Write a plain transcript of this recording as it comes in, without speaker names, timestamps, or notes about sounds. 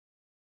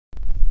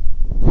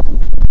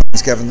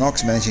Gavin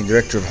Knox, Managing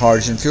Director of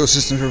Hydrogen Fuel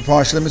Systems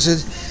Proprietary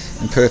Limited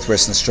in Perth,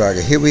 Western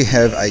Australia. Here we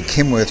have a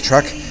Kenworth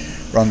truck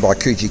run by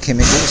Coogee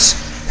Chemicals,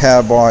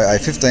 powered by a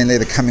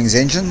 15-litre Cummins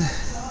engine.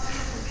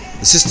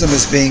 The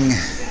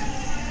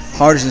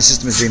hydrogen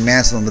system is being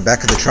mounted on the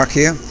back of the truck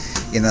here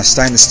in a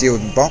stainless steel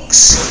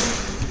box.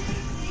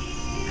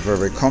 Very,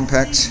 very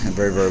compact and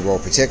very, very well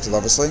protected,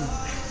 obviously.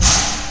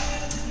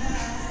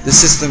 This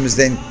system is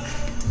then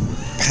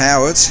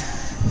powered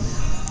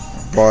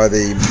by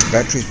the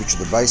batteries, which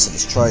are the base of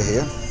this tray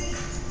here.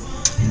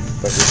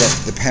 But we've got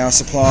the power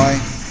supply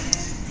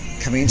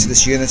coming into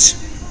this unit,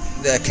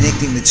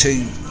 connecting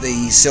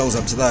the cells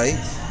up today.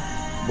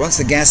 Once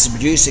the gas is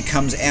produced, it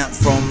comes out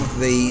from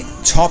the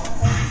top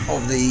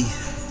of the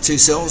two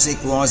cells,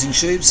 equalising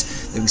tubes.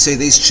 You can see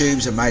these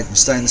tubes are made from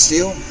stainless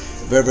steel,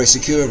 very, very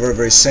secure, very,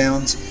 very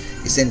sound.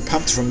 It's then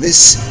pumped from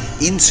this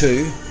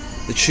into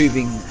the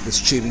tubing. This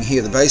tubing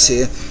here, the base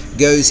here,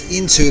 goes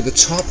into the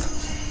top,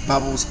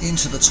 bubbles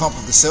into the top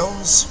of the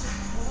cells.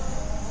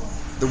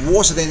 The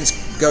water then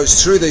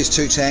goes through these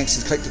two tanks,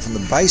 is collected from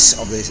the base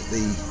of the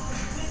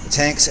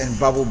tanks and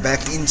bubbled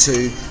back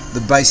into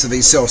the base of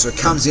these cells. So it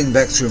comes in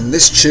back through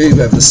this tube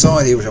over the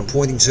side here, which I'm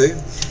pointing to.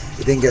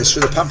 It then goes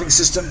through the pumping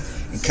system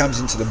and comes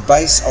into the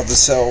base of the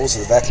cells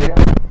at the back here.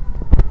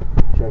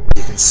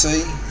 You can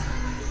see,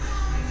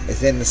 and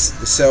then the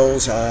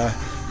cells are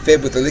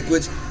fed with the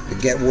liquid.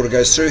 The water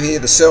goes through here.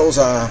 The cells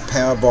are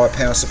powered by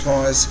power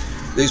supplies.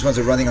 These ones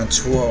are running on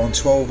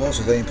 12 volts,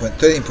 or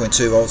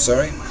 13.2 volts,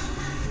 sorry,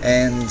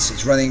 and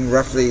it's running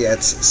roughly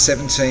at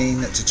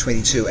 17 to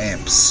 22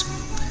 amps.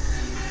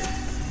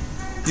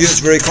 The unit's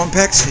very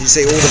compact. As you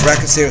see, all the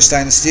brackets there are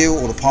stainless steel,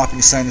 all the piping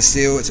is stainless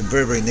steel. It's a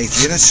very, very neat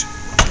unit,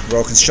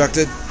 well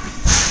constructed.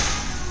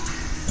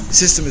 The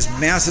system is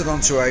mounted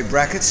onto a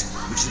bracket,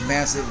 which is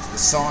mounted to the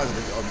side of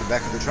the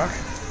back of the truck.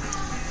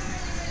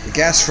 The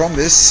gas from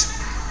this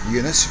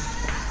unit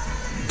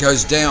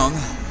goes down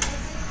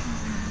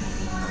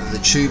the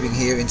tubing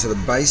here into the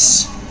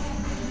base,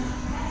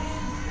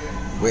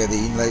 where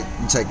the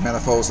intake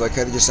manifold is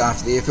located just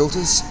after the air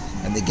filters,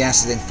 and the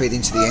gas is then fed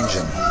into the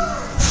engine.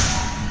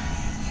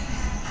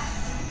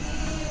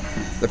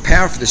 The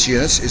power for this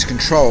unit is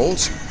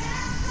controlled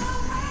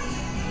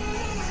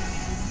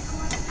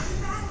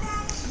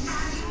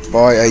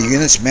by a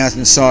unit mounted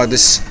inside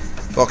this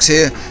box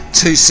here,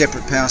 two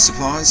separate power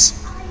supplies,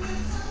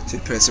 two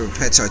separate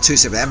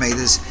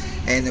ammeters,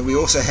 and then we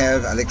also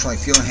have an electronic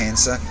fuel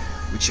enhancer,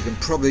 which you can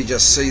probably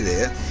just see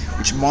there,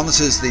 which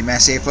monitors the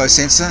mass airflow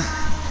sensor.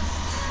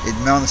 It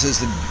monitors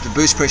the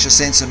boost pressure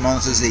sensor,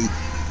 monitors the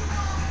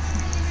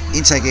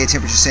intake air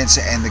temperature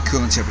sensor and the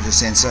coolant temperature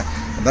sensor.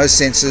 And those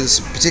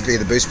sensors, particularly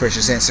the boost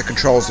pressure sensor,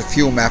 controls the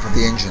fuel map of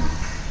the engine.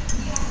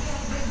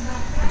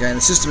 Again,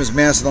 the system is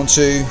mounted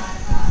onto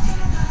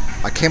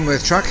a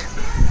Kenworth truck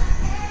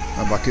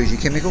run by Coogee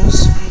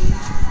Chemicals,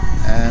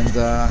 and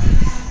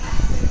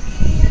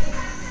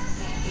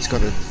it's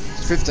got a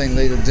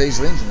 15-litre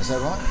diesel engine, is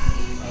that right?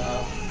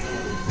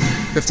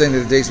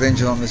 15-litre diesel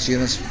engine on this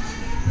unit.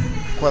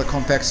 Quite a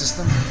compact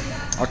system.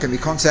 I can be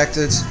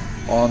contacted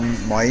on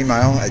my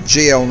email at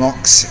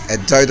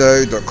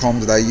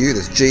glknox@dodo.com.au.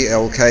 That's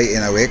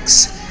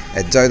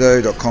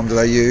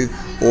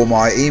glknox@dodo.com.au, or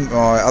my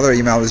other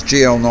email is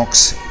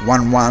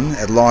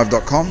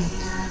glknox11@live.com,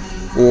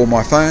 or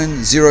my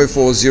phone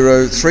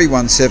 040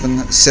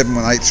 317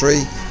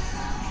 7183. I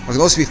can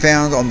also be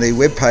found on the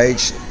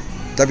webpage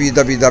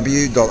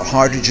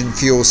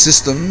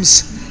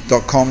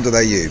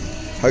www.hydrogenfuelsystems.com.au.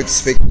 Hope to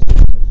speak